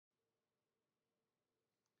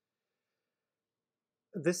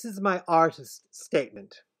This is my artist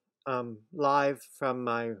statement, live from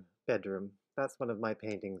my bedroom. That's one of my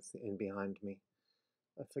paintings in behind me.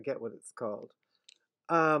 I forget what it's called.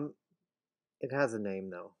 Um, it has a name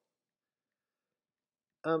though.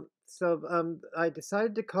 I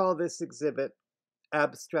decided to call this exhibit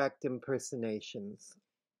 "Abstract Impersonations"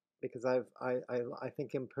 because I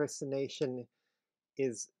think impersonation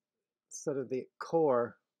is sort of the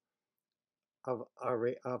core of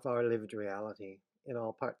our lived reality in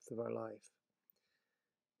all parts of our life.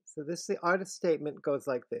 So the artist statement goes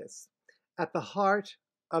like this. At the heart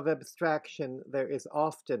of abstraction, there is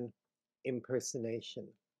often impersonation.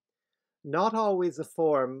 Not always a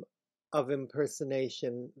form of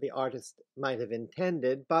impersonation the artist might have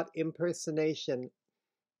intended, but impersonation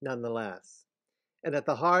nonetheless. And at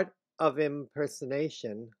the heart of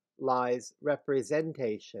impersonation lies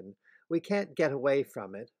representation. We can't get away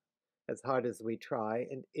from it as hard as we try,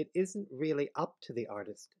 and it isn't really up to the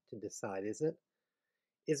artist to decide, is it?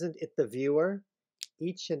 Isn't it the viewer,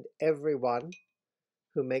 each and every one,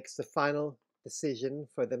 who makes the final decision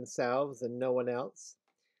for themselves and no one else?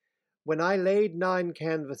 When I laid 9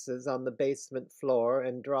 canvases on the basement floor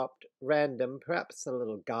and dropped random, perhaps a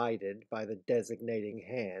little guided by the designating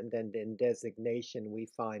hand, and in designation we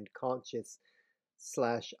find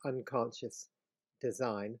conscious/unconscious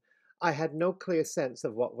design, I had no clear sense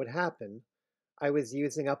of what would happen. I was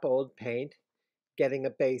using up old paint, getting a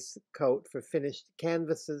base coat for finished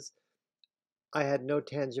canvases. I had no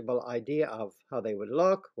tangible idea of how they would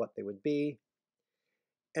look, what they would be.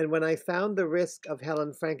 And when I found the risk of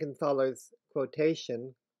Helen Frankenthaler's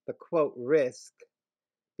quotation, the quote risk,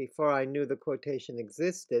 before I knew the quotation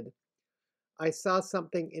existed, I saw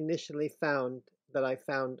something initially found that I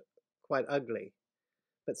found quite ugly.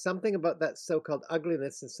 But something about that so-called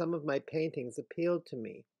ugliness in some of my paintings appealed to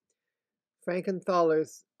me.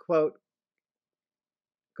 Frankenthaler's quote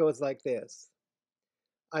goes like this.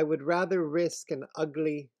 I would rather risk an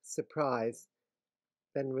ugly surprise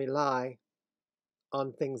than rely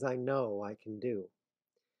on things I know I can do.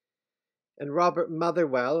 And Robert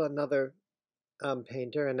Motherwell, another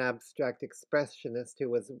painter, an abstract expressionist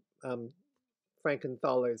who was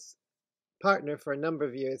Frankenthaler's partner for a number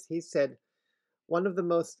of years, he said, one of the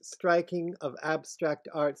most striking of abstract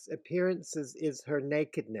art's appearances is her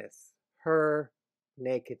nakedness. Her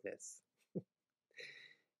nakedness.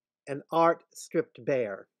 An art stripped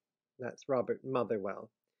bare. That's Robert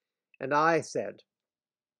Motherwell. And I said,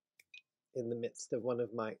 in the midst of one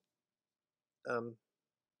of my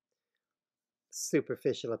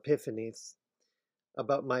superficial epiphanies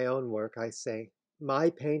about my own work, I say, my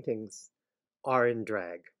paintings are in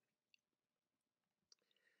drag.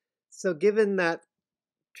 So given that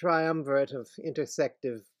triumvirate of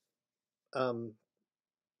intersective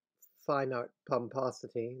fine art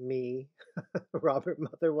pomposity, me, Robert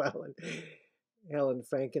Motherwell, and Helen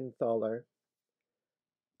Frankenthaler,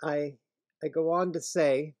 I go on to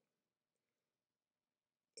say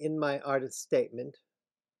in my artist statement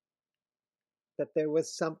that there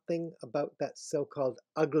was something about that so-called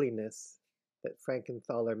ugliness that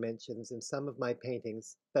Frankenthaler mentions in some of my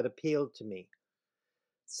paintings that appealed to me.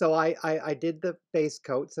 So I did the base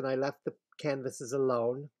coats and I left the canvases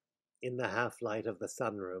alone in the half-light of the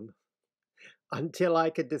sunroom until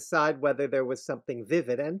I could decide whether there was something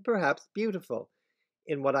vivid and perhaps beautiful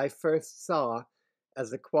in what I first saw as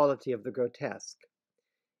the quality of the grotesque.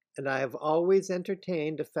 And I have always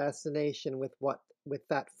entertained a fascination with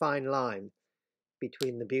that fine line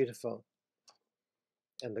between the beautiful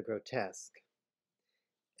and the grotesque.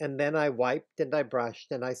 And then I wiped and I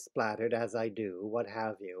brushed and I splattered, as I do, what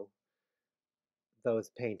have you, those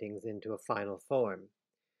paintings into a final form.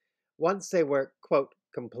 Once they were, quote,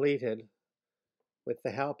 completed, with the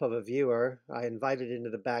help of a viewer, I invited into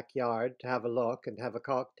the backyard to have a look and have a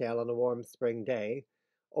cocktail on a warm spring day,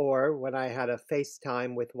 or when I had a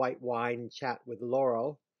FaceTime with white wine chat with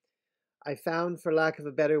Laurel, I found, for lack of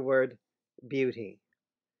a better word, beauty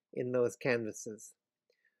in those canvases.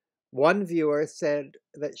 One viewer said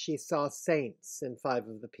that she saw saints in 5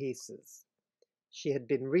 of the pieces. She had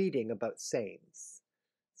been reading about saints,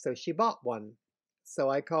 so she bought one. So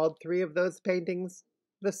I called 3 of those paintings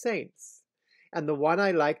the saints. And the one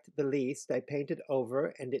I liked the least I painted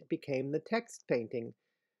over, and it became the text painting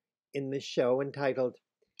in the show entitled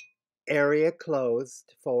Area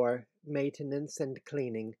Closed for Maintenance and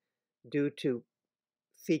Cleaning Due to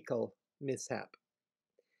Fecal Mishap.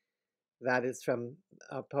 That is from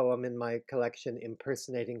a poem in my collection,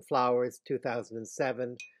 Impersonating Flowers,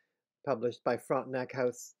 2007, published by Frontenac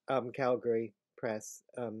House, Calgary Press.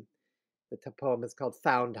 The poem is called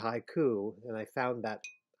Found Haiku, and I found that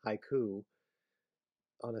haiku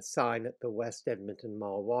on a sign at the West Edmonton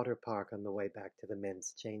Mall water park on the way back to the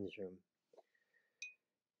men's change room.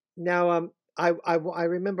 Now, I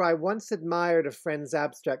remember I once admired a friend's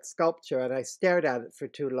abstract sculpture and I stared at it for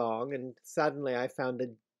too long, and suddenly I found a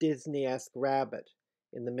Disney-esque rabbit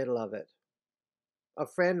in the middle of it. A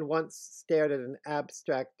friend once stared at an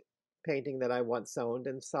abstract painting that I once owned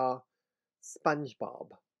and saw SpongeBob.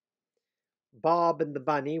 Bob and the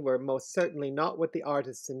bunny were most certainly not what the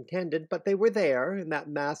artists intended, but they were there in that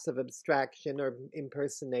mass of abstraction or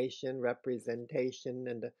impersonation, representation,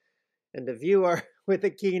 and a viewer with a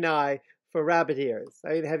keen eye for rabbit ears.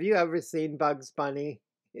 I mean, have you ever seen Bugs Bunny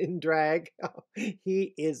in drag? Oh,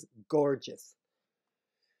 he is gorgeous.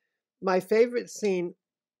 My favorite scene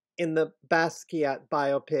in the Basquiat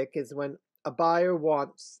biopic is when a buyer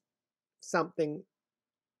wants something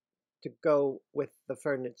to go with the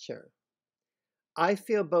furniture. I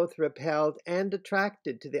feel both repelled and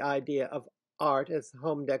attracted to the idea of art as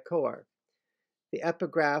home decor. The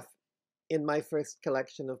epigraph in my first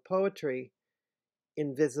collection of poetry,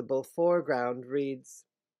 Invisible Foreground, reads,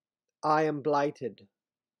 I am blighted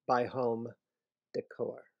by home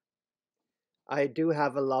decor. I do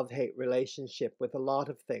have a love-hate relationship with a lot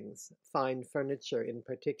of things, fine furniture in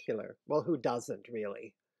particular. Well, who doesn't,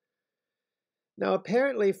 really? Now,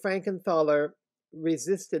 apparently, Frankenthaler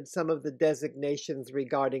resisted some of the designations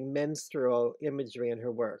regarding menstrual imagery in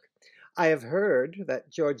her work. I have heard that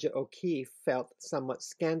Georgia O'Keeffe felt somewhat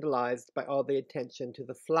scandalized by all the attention to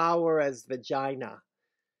the flower as vagina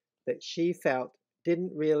that she felt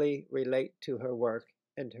didn't really relate to her work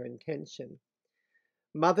and her intention.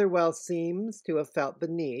 Motherwell seems to have felt the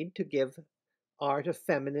need to give art a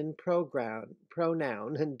feminine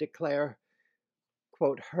pronoun and declare,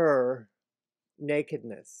 quote, her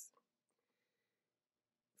nakedness,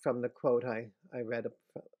 from the quote I read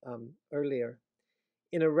earlier.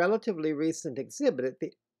 In a relatively recent exhibit at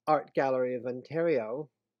the Art Gallery of Ontario,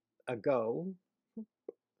 ago,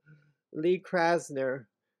 Lee Krasner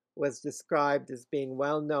was described as being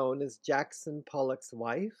well known as Jackson Pollock's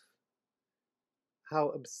wife. How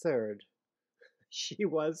absurd. She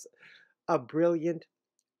was a brilliant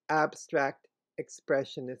abstract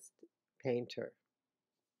expressionist painter.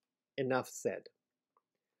 Enough said.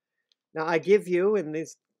 Now I give you, in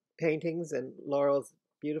these paintings and Laurel's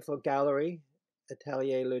beautiful gallery,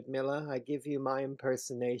 Atelier Ludmila, I give you my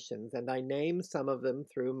impersonations, and I name some of them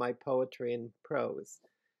through my poetry and prose.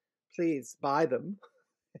 Please buy them,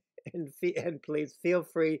 and please feel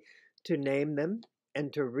free to name them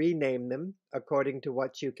and to rename them according to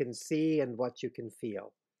what you can see and what you can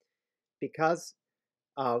feel. Because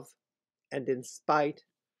of and in spite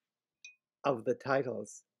of the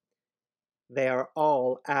titles, they are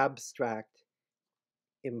all abstract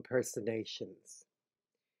impersonations.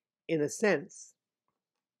 In a sense,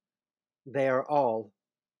 they are all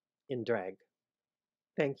in drag.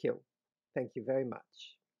 Thank you. Thank you very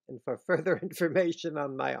much. And for further information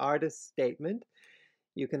on my artist statement,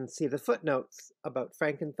 you can see the footnotes about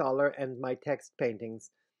Frankenthaler and my text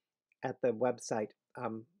paintings at the website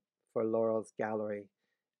for Laurel's gallery,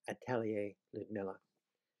 Atelier Ludmila.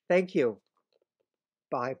 Thank you.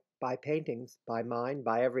 Buy paintings, buy mine,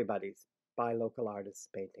 buy everybody's, buy local artists'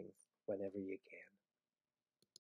 paintings whenever you can.